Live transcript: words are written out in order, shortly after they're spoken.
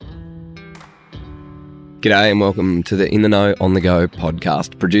G'day and welcome to the In the Know, On the Go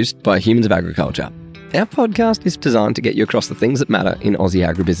podcast produced by Humans of Agriculture. Our podcast is designed to get you across the things that matter in Aussie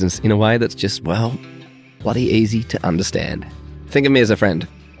agribusiness in a way that's just, well, bloody easy to understand. Think of me as a friend,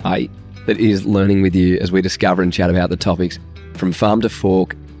 that is learning with you as we discover and chat about the topics from farm to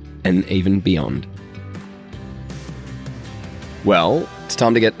fork and even beyond. Well, it's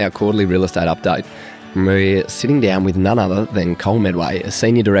time to get our quarterly real estate update. We're sitting down with none other than Cole Medway, a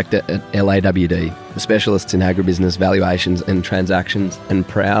Senior Director at LAWD, the specialists in agribusiness valuations and transactions, and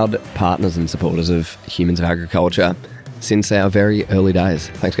proud partners and supporters of Humans of Agriculture since our very early days.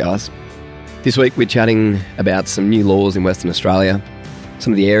 Thanks, guys. This week we're chatting about some new laws in Western Australia,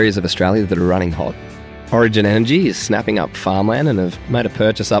 some of the areas of Australia that are running hot. Origin Energy is snapping up farmland and have made a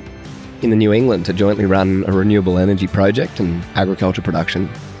purchase up in the New England to jointly run a renewable energy project and agriculture production.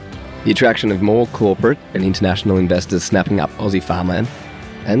 The attraction of more corporate and international investors snapping up Aussie farmland,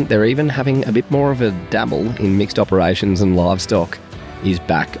 and they're even having a bit more of a dabble in mixed operations and livestock, is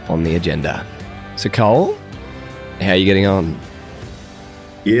back on the agenda. So Cole, how are you getting on?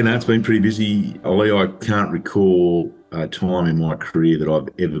 Yeah, no, it's been pretty busy. Ollie, I can't recall a time in my career that I've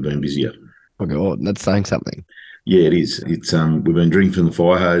ever been busier. Oh God, that's saying something. Yeah, it is. It's we've been drinking from the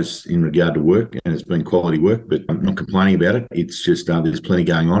fire hose in regard to work, and it's been quality work, but I'm not complaining about it. It's just there's plenty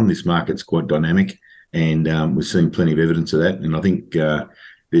going on. This market's quite dynamic, and we're seeing plenty of evidence of that. And I think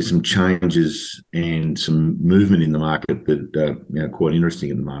there's some changes and some movement in the market that are quite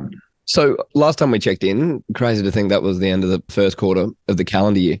interesting at the moment. So last time we checked in, crazy to think that was the end of the first quarter of the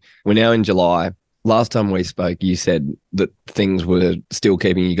calendar year. We're now in July. Last time we spoke, you said that things were still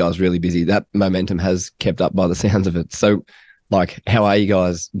keeping you guys really busy. That momentum has kept up by the sounds of it. So, how are you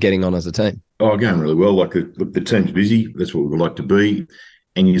guys getting on as a team? Oh, going really well. The team's busy. That's what we would like to be.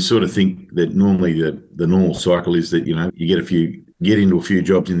 And you sort of think that normally the normal cycle is that, you get into a few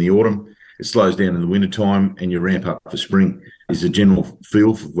jobs in the autumn, it slows down in the wintertime, and you ramp up for spring. Is a general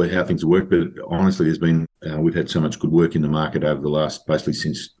feel for how things work. But honestly, we've had so much good work in the market over the last, basically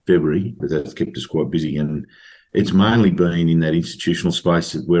since February, that's kept us quite busy. And it's mainly been in that institutional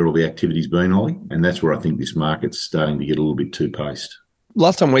space where all the activity's been, Ollie. And that's where I think this market's starting to get a little bit too paced.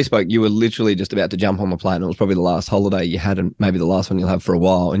 Last time we spoke, you were literally just about to jump on the plane. It was probably the last holiday you had and maybe the last one you'll have for a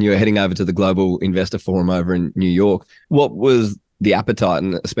while. And you were heading over to the Global Investor Forum over in New York. What was the appetite,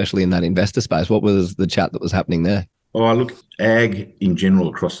 and especially in that investor space? What was the chat that was happening there? Oh, look, ag in general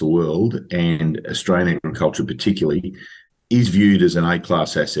across the world, and Australian agriculture particularly, is viewed as an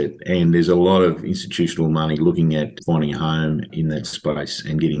A-class asset. And there's a lot of institutional money looking at finding a home in that space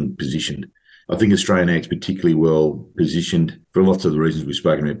and getting positioned. I think Australian ag's particularly well positioned for lots of the reasons we've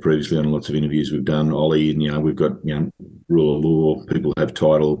spoken about previously on lots of interviews we've done, Ollie. And, we've got, rule of law, people have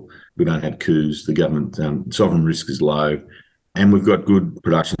title, we don't have coups, the government, sovereign risk is low. And we've got good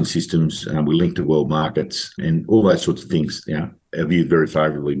production systems. We link to world markets, and all those sorts of things are viewed very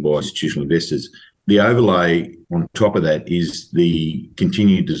favourably by institutional investors. The overlay on top of that is the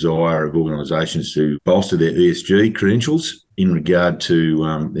continued desire of organisations to bolster their ESG credentials in regard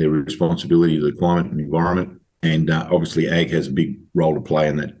to their responsibility to the climate and environment. And obviously, ag has a big role to play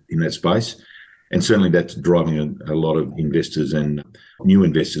in that space. And certainly that's driving a lot of investors and new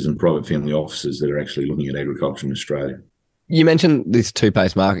investors and private family offices that are actually looking at agriculture in Australia. You mentioned this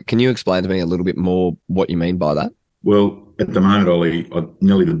two-pace market. Can you explain to me a little bit more what you mean by that? Well, at the moment, Ollie,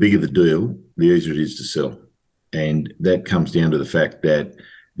 nearly the bigger the deal, the easier it is to sell. And that comes down to the fact that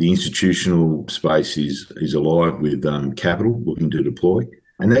the institutional space is alive with capital looking to deploy.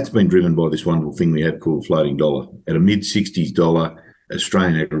 And that's been driven by this wonderful thing we have called floating dollar. At a mid-60s dollar,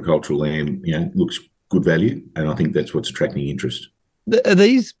 Australian agricultural land looks good value. And I think that's what's attracting interest. Are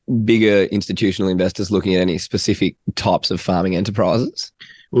these bigger institutional investors looking at any specific types of farming enterprises?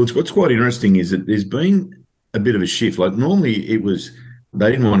 Well, what's quite interesting is that there's been a bit of a shift. Like normally it was,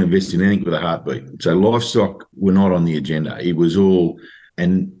 they didn't want to invest in anything with a heartbeat. So livestock were not on the agenda. It was all,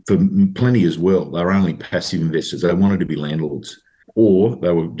 and for plenty as well, they were only passive investors. They wanted to be landlords, or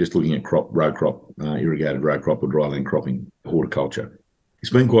they were just looking at row crop, irrigated row crop or dryland cropping, horticulture.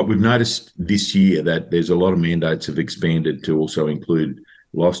 We've noticed this year that there's a lot of mandates have expanded to also include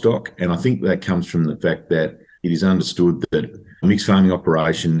livestock. And I think that comes from the fact that it is understood that a mixed farming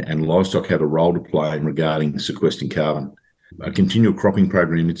operation and livestock have a role to play regarding sequestering carbon. A continual cropping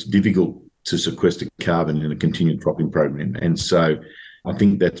program, it's difficult to sequester carbon in a continued cropping program. And so I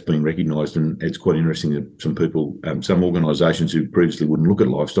think that's been recognised, and it's quite interesting that some people, some organisations who previously wouldn't look at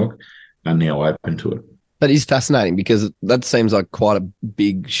livestock are now open to it. That is fascinating, because that seems like quite a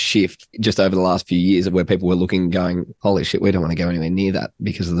big shift just over the last few years of where people were looking, going, holy shit, we don't want to go anywhere near that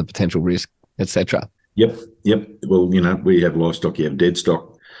because of the potential risk, etc. Yep. Well, we have livestock, you have dead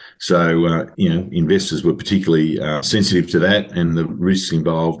stock. So, investors were particularly sensitive to that and the risks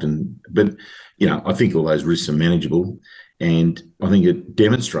involved. But I think all those risks are manageable. And I think it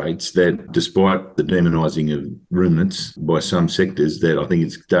demonstrates that despite the demonising of ruminants by some sectors, that I think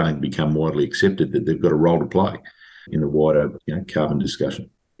it's starting to become widely accepted that they've got a role to play in the wider carbon discussion.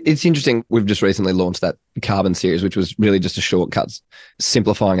 It's interesting. We've just recently launched that carbon series, which was really just a shortcut,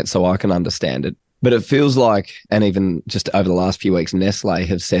 simplifying it so I can understand it. But it feels like, and even just over the last few weeks, Nestle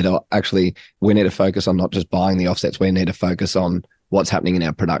have said, actually, we need to focus on not just buying the offsets, we need to focus on what's happening in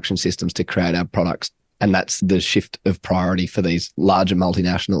our production systems to create our products. And that's the shift of priority for these larger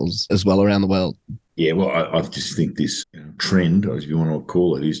multinationals as well around the world. Yeah, well, I just think this trend, as you want to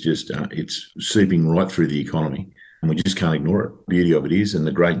call it, is just it's seeping right through the economy. And we just can't ignore it. The beauty of it is, and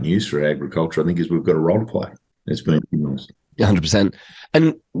the great news for agriculture, I think, is we've got a role to play. It's been nice. 100%.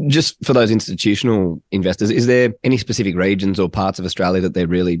 And just for those institutional investors, is there any specific regions or parts of Australia that they're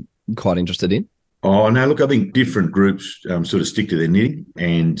really quite interested in? Oh, no, look, I think different groups sort of stick to their knitting.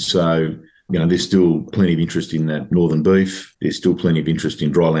 And so, there's still plenty of interest in that northern beef. There's still plenty of interest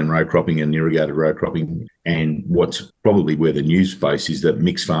in dryland row cropping and irrigated row cropping. And what's probably where the news space is that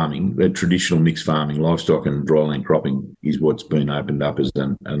mixed farming, that traditional mixed farming, livestock and dryland cropping is what's been opened up as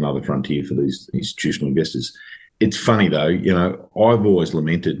another frontier for these institutional investors. It's funny, though, I've always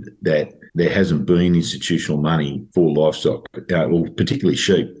lamented that there hasn't been institutional money for livestock, or particularly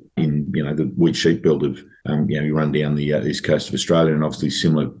sheep, in the wheat sheep belt of you run down the east coast of Australia, and obviously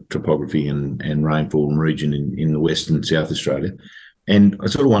similar topography and rainfall and region in the west and south Australia. And I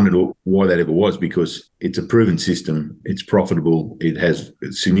sort of wondered why that ever was, because it's a proven system, it's profitable, it has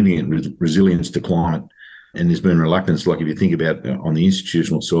significant resilience to climate, and there's been reluctance. Like if you think about on the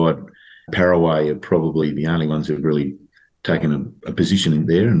institutional side, Paraguay are probably the only ones who've really taken a position in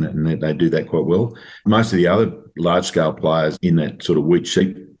there, and they do that quite well. Most of the other large-scale players in that sort of wheat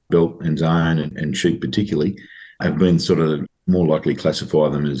sheep belt and zone, and sheep particularly, have been sort of more likely classify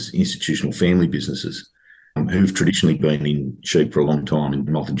them as institutional family businesses who've traditionally been in sheep for a long time,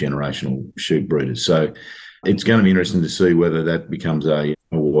 in multi-generational sheep breeders. So it's going to be interesting to see whether that becomes a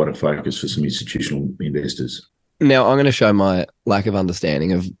wider focus for some institutional investors. Now, I'm going to show my lack of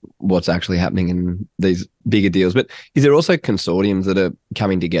understanding of what's actually happening in these bigger deals, but is there also consortiums that are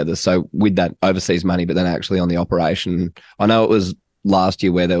coming together? So with that overseas money, but then actually on the operation, I know it was last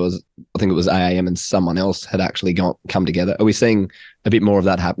year where there was, I think it was AAM and someone else had actually come together. Are we seeing a bit more of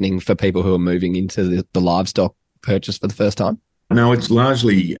that happening for people who are moving into the livestock purchase for the first time? No, it's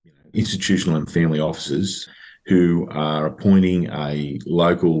largely institutional and family offices who are appointing a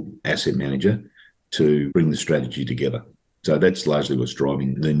local asset manager to bring the strategy together. So that's largely what's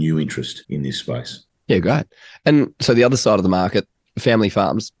driving the new interest in this space. Yeah, great. And so the other side of the market, family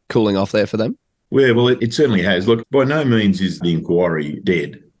farms, cooling off there for them? Yeah, well, it certainly has. Look, by no means is the inquiry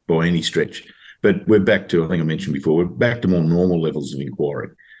dead by any stretch, but we're back to, I think I mentioned before, we're back to more normal levels of inquiry.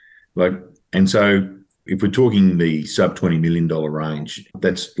 And so if we're talking the sub $20 million range,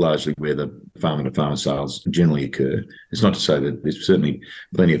 that's largely where the farmer-to-farmer sales generally occur. It's not to say that there's certainly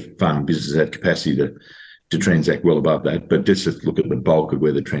plenty of farming businesses that have capacity to transact well above that, but just to look at the bulk of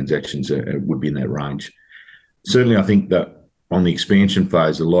where the transactions would be in that range. Certainly, I think that on the expansion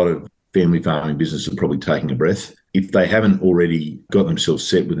phase, a lot of family farming businesses are probably taking a breath. If they haven't already got themselves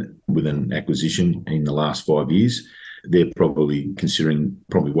set with an acquisition in the last 5 years, they're probably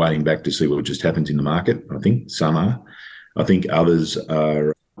waiting back to see what just happens in the market. I think some are. I think others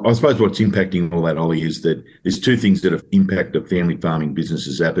are. I suppose what's impacting all that, Ollie, is that there's two things that have impacted family farming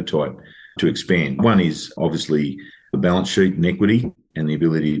businesses' appetite to expand. One is obviously the balance sheet and equity and the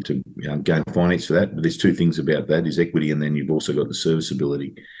ability to gain finance for that. But there's two things about that, is equity, and then you've also got the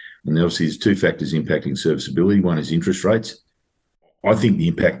serviceability. And obviously there's two factors impacting serviceability. One is interest rates. I think the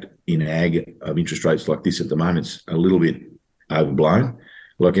impact in ag of interest rates like this at the moment is a little bit overblown.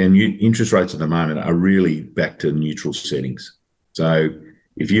 Our interest rates at the moment are really back to neutral settings. So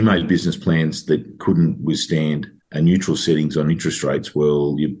if you made business plans that couldn't withstand a neutral settings on interest rates,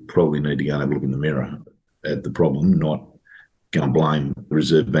 well, you probably need to go and have a look in the mirror at the problem, not go and blame the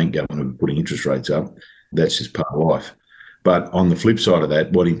Reserve Bank government for putting interest rates up. That's just part of life. But on the flip side of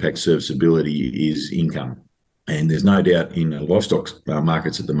that, what impacts serviceability is income. And there's no doubt in livestock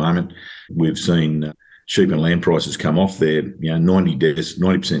markets at the moment, we've seen sheep and lamb prices come off there, 90%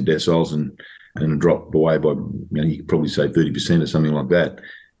 deciles and drop away by, you could probably say 30% or something like that.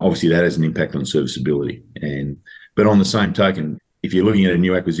 Obviously, that has an impact on serviceability. But on the same token, if you're looking at a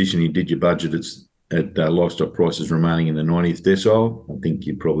new acquisition, you did your budget at livestock prices remaining in the 90th decile, I think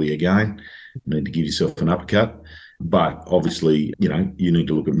you probably, again, need to give yourself an uppercut. But obviously, you need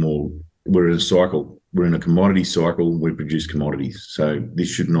to look at more. We're in a cycle. we're in a commodity cycle. We produce commodities. So this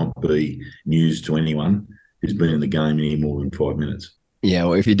should not be news to anyone who's been in the game any more than 5 minutes. Yeah,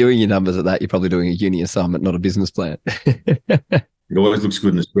 well, if you're doing your numbers at that, you're probably doing a uni assignment, not a business plan. It always looks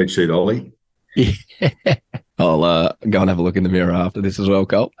good in the spreadsheet, Ollie. Yeah. I'll go and have a look in the mirror after this as well,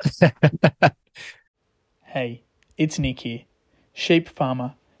 Cole. Hey, it's Nick here, sheep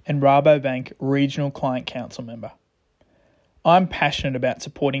farmer and Rabobank Regional Client Council member. I'm passionate about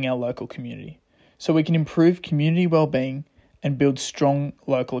supporting our local community so we can improve community wellbeing and build strong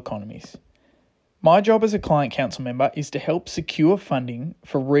local economies. My job as a client council member is to help secure funding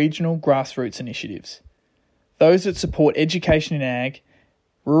for regional grassroots initiatives, those that support education in ag,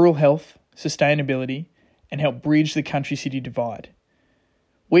 rural health, sustainability, and help bridge the country-city divide.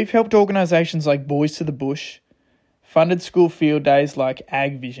 We've helped organisations like Boys to the Bush, funded school field days like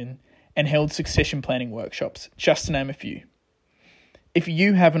Ag Vision, and held succession planning workshops, just to name a few. If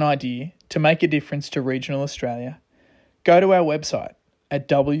you have an idea to make a difference to regional Australia, go to our website at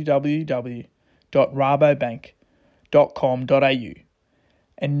www.rabobank.com.au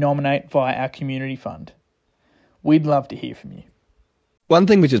and nominate via our community fund. We'd love to hear from you. One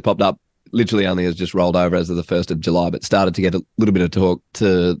thing which has popped up literally only has just rolled over as of the 1st of July, but started to get a little bit of talk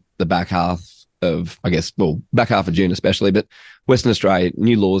to the back half of, back half of June especially, but Western Australia,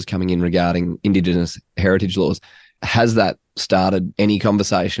 new laws coming in regarding Indigenous heritage laws. Has that started any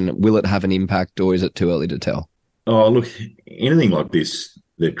conversation? Will it have an impact, or is it too early to tell? Oh, look, anything like this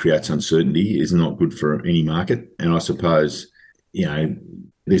that creates uncertainty is not good for any market. And I suppose,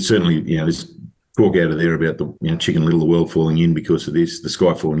 there's certainly, there's talk out of there about the Chicken Little, the world falling in because of this, the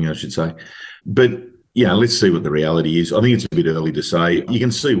sky falling, I should say. But, let's see what the reality is. I think it's a bit early to say. You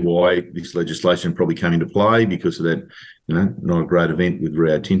can see why this legislation probably came into play because of that, not a great event with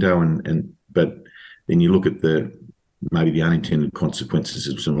Rio Tinto. But then you look at maybe the unintended consequences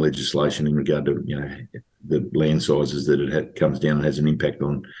of some legislation in regard to, the land sizes that it comes down and has an impact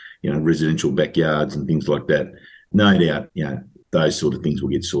on, residential backyards and things like that. No doubt, those sort of things will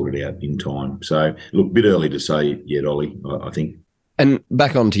get sorted out in time. So, look, a bit early to say yet, Ollie, I think. And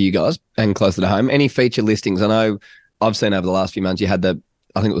back on to you guys and closer to home, any feature listings? I know I've seen over the last few months you had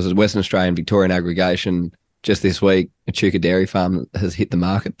I think it was a Western Australian Victorian aggregation just this week, Echuca Dairy Farm has hit the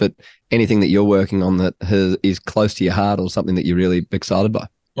market, but anything that you're working on that is close to your heart or something that you're really excited by?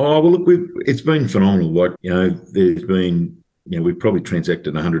 Oh, well, look, it's been phenomenal. There's been, we've probably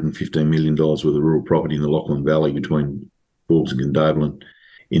transacted $115 million worth of rural property in the Lachlan Valley between Forbes and Condobolin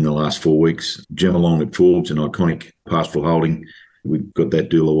in the last 4 weeks. Gemalong at Forbes, an iconic pastoral holding. We've got that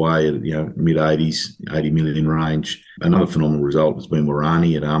deal away at, mid-80s, 80 million range. Another phenomenal result has been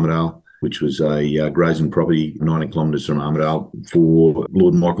Warrani at Armidale, which was a grazing property 90 kilometres from Armidale for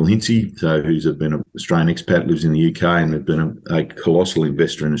Lord Michael Hincy, who's been an Australian expat, lives in the UK, and has been a colossal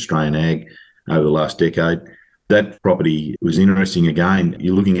investor in Australian ag over the last decade. That property was interesting again.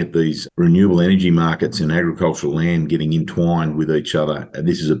 You're looking at these renewable energy markets and agricultural land getting entwined with each other. And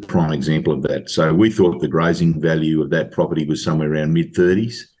this is a prime example of that. So we thought the grazing value of that property was somewhere around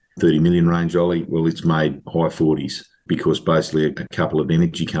mid-30s, 30 million range, Ollie. Well, it's made high 40s. Because basically a couple of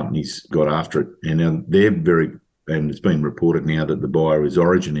energy companies got after it. And now and it's been reported now that the buyer is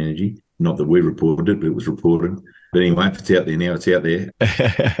Origin Energy. Not that we reported it, but it was reported. But anyway, if it's out there now, it's out there.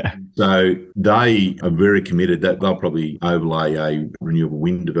 So they are very committed that they'll probably overlay a renewable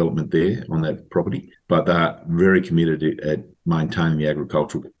wind development there on that property. But they're very committed at maintaining the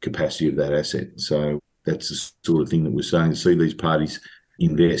agricultural capacity of that asset. So that's the sort of thing that we're starting to see these parties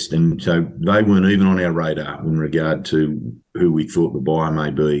invest. And so they weren't even on our radar in regard to who we thought the buyer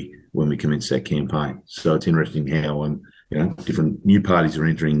may be when we commenced that campaign. So it's interesting how different new parties are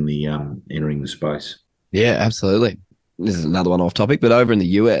entering the space. Yeah, absolutely. This is another one off topic, but over in the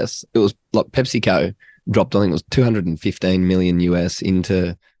US, it was like PepsiCo dropped, I think it was $215 million US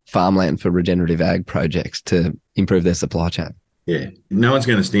into farmland for regenerative ag projects to improve their supply chain. Yeah, no one's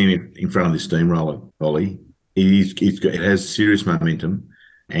going to stand in front of this steamroller, Ollie. It has serious momentum,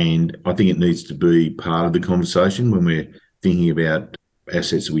 and I think it needs to be part of the conversation when we're thinking about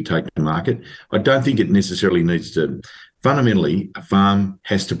assets that we take to market. I don't think it necessarily needs to. Fundamentally, a farm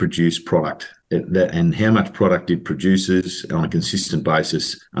has to produce product, and how much product it produces on a consistent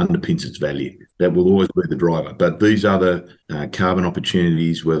basis underpins its value. That will always be the driver. But these other carbon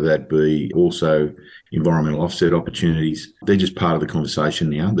opportunities, whether that be also environmental offset opportunities, they're just part of the conversation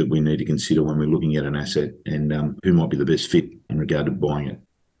now that we need to consider when we're looking at an asset and who might be the best fit in regard to buying it.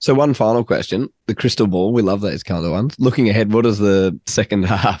 So one final question, the crystal ball, we love those kind of ones. Looking ahead, what does the second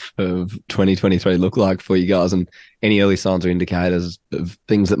half of 2023 look like for you guys, and any early signs or indicators of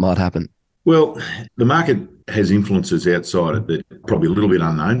things that might happen? Well, the market has influences outside it that are probably a little bit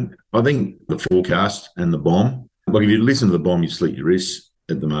unknown. I think the forecast and the bomb, like if you listen to the bomb, you slit your wrists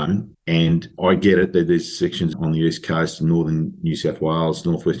at the moment. And I get it that there's sections on the east coast, northern New South Wales,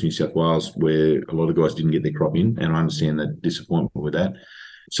 northwest New South Wales, where a lot of guys didn't get their crop in, and I understand that disappointment with that.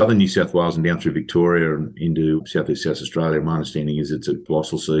 Southern New South Wales and down through Victoria and into southeast South Australia, my understanding is it's a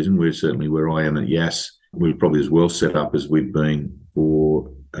colossal season. We're certainly where I am at Yass. We're probably as well set up as we've been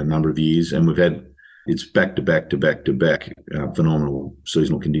for a number of years, and it's back to back phenomenal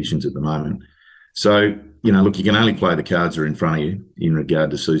seasonal conditions at the moment. So, look, you can only play the cards that are in front of you in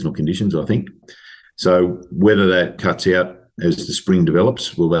regard to seasonal conditions, I think. So whether that cuts out as the spring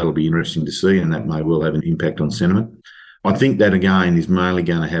develops, well, that'll be interesting to see, and that may well have an impact on sentiment. I think that, again, is mainly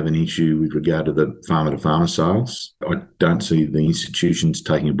going to have an issue with regard to the farmer-to-farmer sales. I don't see the institutions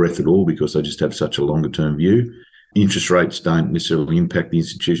taking a breath at all because they just have such a longer-term view. Interest rates don't necessarily impact the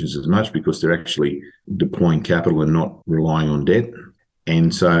institutions as much because they're actually deploying capital and not relying on debt.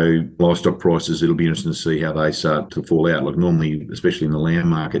 And so livestock prices, it'll be interesting to see how they start to fall out. Like normally, especially in the lamb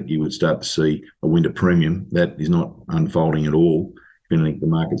market, you would start to see a winter premium. That is not unfolding at all. I think the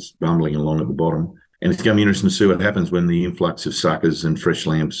market's bumbling along at the bottom. And it's going to be interesting to see what happens when the influx of suckers and fresh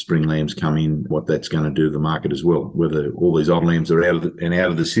lambs, spring lambs come in, what that's going to do to the market as well. Whether all these old lambs are out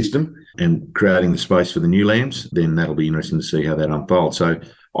of the system and creating the space for the new lambs, then that'll be interesting to see how that unfolds. So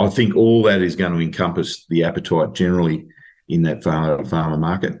I think all that is going to encompass the appetite generally in that farmer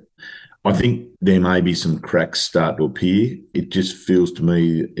market. I think there may be some cracks start to appear. It just feels to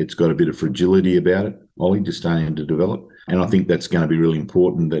me it's got a bit of fragility about it, Ollie, just starting to develop. And I think that's going to be really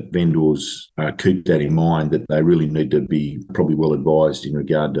important that vendors keep that in mind, that they really need to be probably well advised in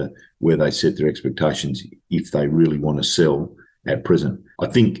regard to where they set their expectations if they really want to sell at present. I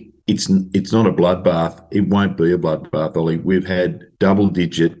think it's not a bloodbath. It won't be a bloodbath, Ollie. We've had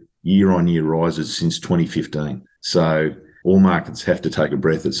double-digit year-on-year rises since 2015. So all markets have to take a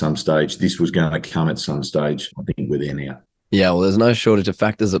breath at some stage. This was going to come at some stage. I think we're there now. Yeah, well, there's no shortage of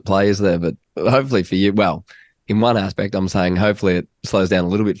factors at play, is there? But hopefully for you, well, in one aspect, I'm saying hopefully it slows down a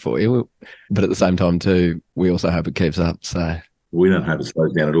little bit for you. But at the same time, too, we also hope it keeps up. So we don't hope it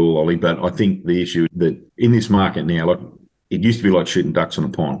slows down at all, Ollie. But I think the issue that in this market now, like it used to be like shooting ducks on a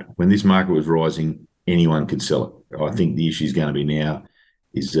pond. When this market was rising, anyone could sell it. I think the issue is going to be now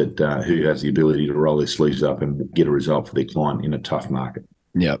is that who has the ability to roll their sleeves up and get a result for their client in a tough market.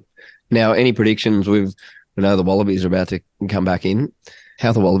 Yep. Now, any predictions? We know the Wallabies are about to come back in. How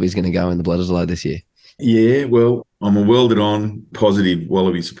are the Wallabies going to go in the Bledisloe this year? Yeah, well, I'm a welded on positive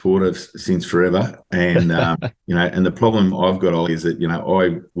Wallaby supporter since forever. And, and the problem I've got, Ollie, is that,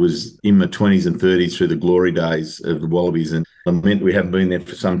 I was in my 20s and 30s through the glory days of the Wallabies, and I meant we haven't been there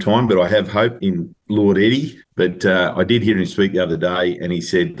for some time, but I have hope in Lord Eddie. But I did hear him speak the other day, and he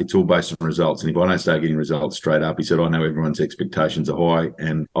said it's all based on results. And if I don't start getting results straight up, he said, I know everyone's expectations are high,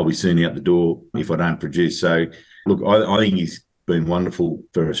 and I'll be soon out the door if I don't produce. So, look, I think he's been wonderful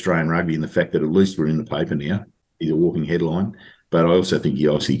for Australian rugby in the fact that at least we're in the paper now. He's a walking headline. But I also think he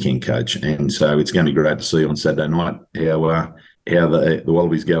obviously can coach. And so it's going to be great to see on Saturday night how the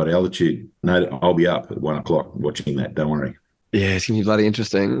Wallabies go at altitude. No, I'll be up at 1 o'clock watching that. Don't worry. Yeah, it's going to be bloody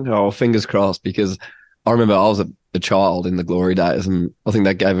interesting. Oh, fingers crossed, because I remember I was a child in the glory days, and I think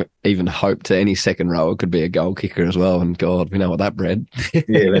that gave even hope to any second rower could be a goal kicker as well. And God, we know what that bred.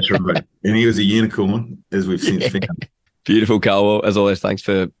 Yeah, that's right. And he was a unicorn, as we've since found. Beautiful, Carl. Well, as always, thanks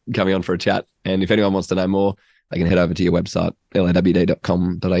for coming on for a chat. And if anyone wants to know more, they can head over to your website,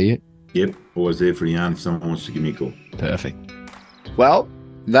 lawd.com.au. Yep, always there for a yarn if someone wants to give me a call. Perfect. Well,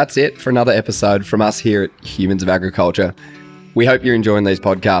 that's it for another episode from us here at Humans of Agriculture. We hope you're enjoying these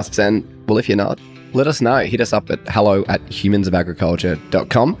podcasts, and, well, if you're not, let us know. Hit us up at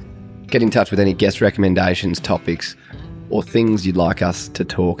hello@humansofagriculture.com. Get in touch with any guest recommendations, topics, or things you'd like us to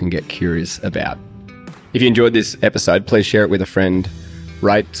talk and get curious about. If you enjoyed this episode, please share it with a friend.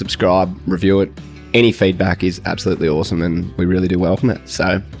 Rate, subscribe, review it. Any feedback is absolutely awesome, and we really do welcome it.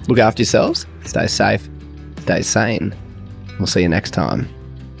 So look after yourselves, stay safe, stay sane. We'll see you next time.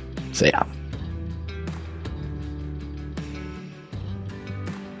 See ya.